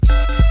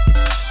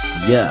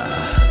Yeah.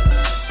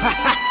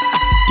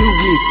 Do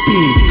it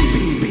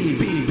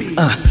big.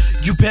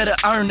 You better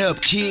earn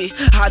up, kid.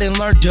 I done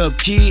learned up,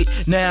 kid.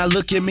 Now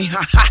look at me,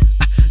 ha ha.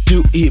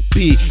 Do it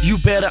big. You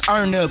better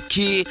earn up,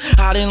 kid.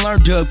 I done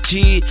learned up,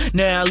 kid.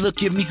 Now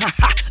look at me, ha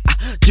ha.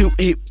 Do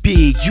it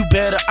big. You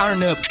better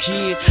earn up,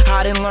 kid.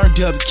 I done learned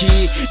up,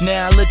 kid.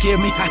 Now look at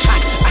me, ha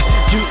ha.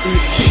 Do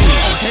it big.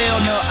 Oh, hell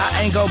no,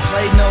 I ain't gon'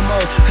 play no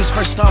more. Cause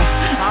first off,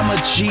 I'm a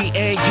G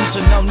and you's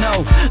a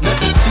no-no. Let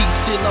the seat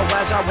sit low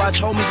as I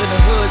watch homies in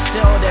the hood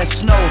sell that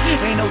snow.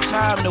 Ain't no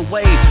time to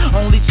wait,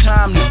 only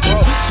time to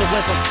grow. So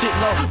as I sit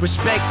low,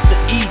 respect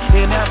the E.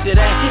 And after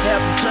that,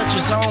 have to touch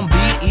his own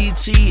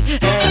BET.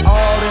 And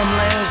all them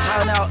lanes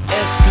hound out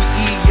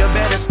SPE. You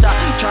better stop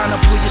trying to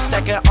pull your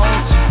stack out on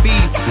TV.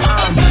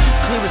 I'm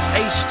clear as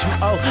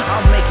H2O.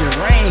 I'll make it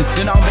rain,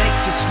 then I'll make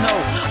it snow.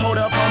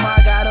 Hold up, I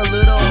got a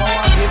little more.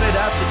 I'll give it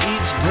out to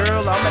each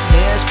girl on the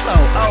dance floor.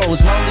 Oh,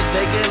 as long as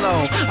they get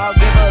low, I'll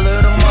give a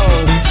little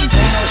more. Ain't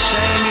no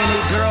shame in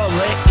it, girl,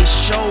 let it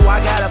show. I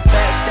got a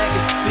fat stack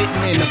is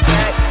sitting in the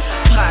back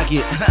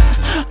pocket.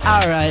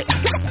 Alright,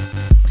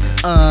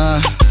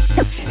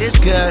 it's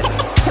good.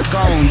 Go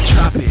on,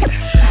 drop it.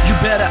 You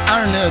better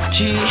earn up,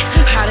 kid.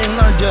 I done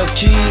learned up,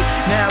 kid.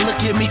 Now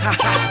look at me, ha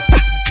ha.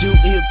 Do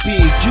it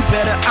big. You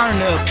better earn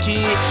up,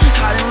 kid.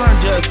 I done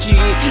learned up, kid.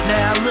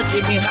 Now look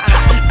at me, ha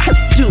ha.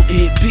 Do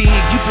it big.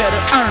 You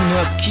better earn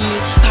up,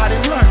 kid. I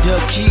done learned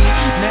up, kid.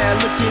 Now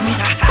look at me,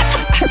 ha ha.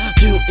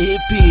 Do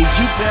it big.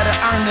 You better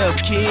earn up,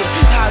 kid.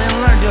 I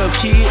done learned up,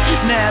 kid.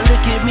 Now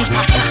look at me,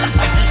 ha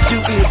ha. Do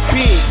it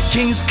big.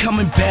 King's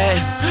coming back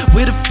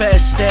with a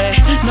fast stack.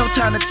 No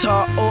time to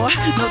talk or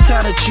no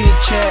time to chit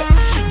chat.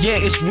 Yeah,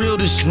 it's real,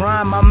 this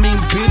rhyme. I mean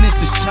business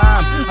this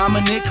time. I'm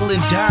a nickel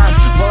and dime.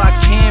 Well, I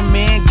can,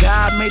 man.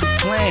 God made a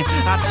plan.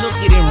 I took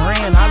it and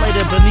ran. I laid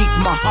it beneath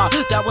my heart.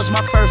 That was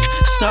my first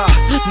start.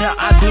 Now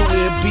I do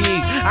it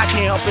big. I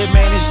can't help it,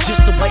 man. It's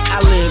just the way I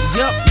live.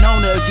 Yup,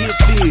 known to get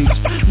figs,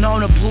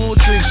 known to pull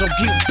tricks. So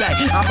get back.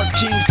 I'm a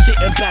king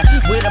sitting back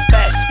with a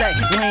fat stack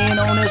laying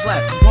on his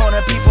lap.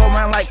 Wanting people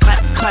around like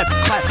clap, clap,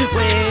 clap.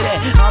 Where it at?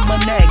 I'm a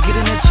gnat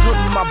getting into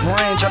my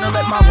brain, trying to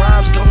let my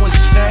rhymes go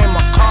insane.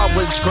 My car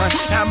was grind.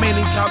 How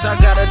many times I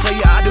gotta tell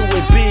you I do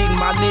it big,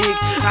 my nigga?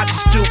 I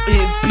just do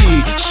it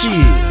big.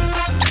 Shit.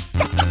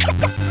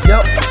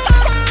 Yup.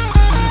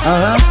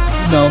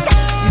 You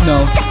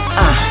know.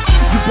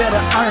 You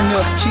better earn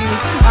up, kid.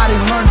 I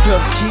done learned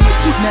up, kid.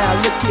 Now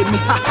look at me,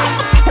 ha ha.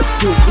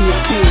 Do it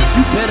big.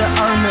 You better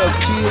earn up,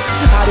 kid.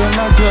 I done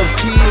learned up,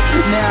 kid.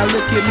 Now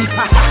look at me,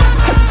 ha ha.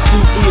 Do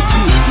it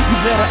big. You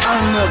better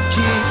earn up,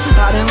 kid.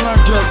 I done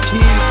learned up,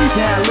 kid.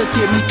 Now look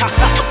at me, ha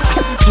ha.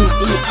 Do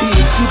it big.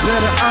 You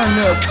better earn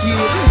up, kid.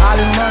 I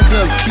done learned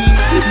up, kid.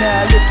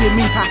 Now look at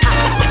me, ha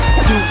ha.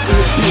 Do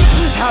it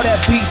big. How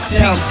that beat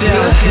sounds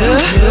good.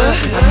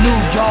 I knew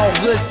y'all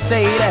would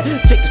say that.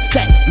 Take a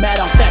stack, mad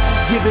off that.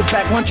 Give it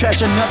back, one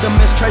trash, another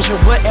mistreasure.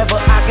 Whatever,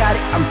 I got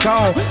it, I'm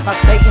gone. I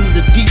stay in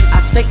the D, I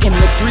stay in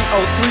the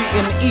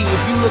 303 in the E.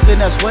 If you looking,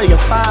 that's where you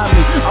find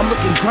me. I'm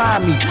looking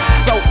grimy,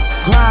 so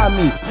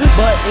grimy.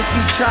 But if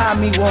you try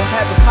me, won't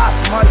have to pop.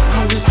 Might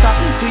only stop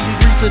till you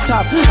reach the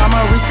top.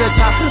 I'ma reach the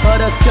top of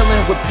the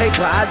ceiling with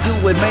paper. I do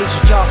it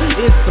major, y'all.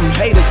 It's some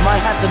haters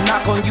might have to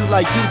knock on you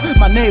like you,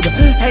 my neighbor.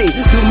 Hey,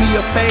 do me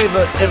a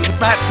favor and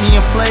wrap me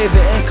in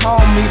flavor and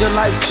call me the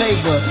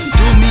lifesaver.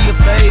 Do me a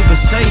favor,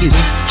 say this,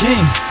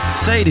 king.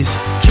 Say this,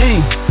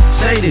 king.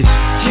 Say this,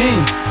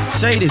 king.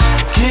 Say this,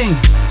 king.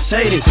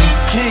 Say this,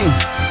 king.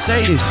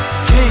 Say this,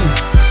 king.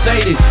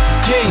 Say this,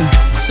 king.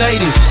 Say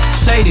this,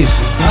 say this.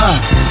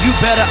 You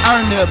better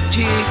earn up,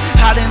 kid.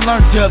 I done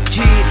learned up,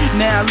 kid.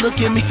 Now look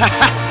at me, ha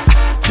ha.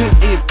 Do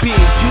it big.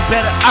 You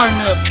better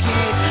earn up,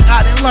 kid.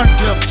 I done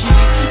learned up, kid.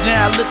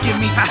 Now look at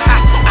me, ha ha.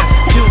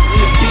 Do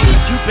it big.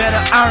 You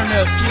better earn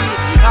up, kid.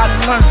 I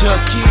done learned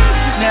up, kid.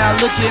 Now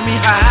look at me,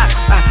 ha ha.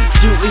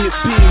 Do it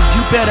big.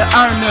 You better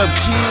earn up,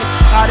 kid.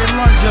 I done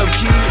learned up,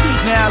 kid.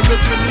 Now look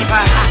at me,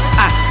 ha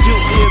ha. Do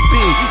it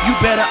big. You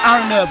better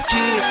earn up,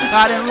 kid.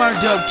 I done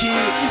learned up,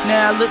 kid.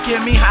 Now look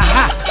at me, ha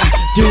ha.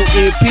 Do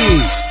it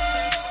big.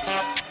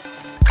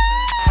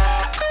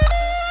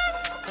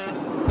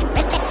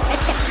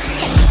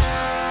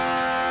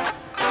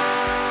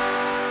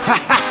 Ha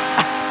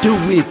ha. Do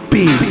it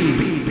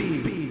big.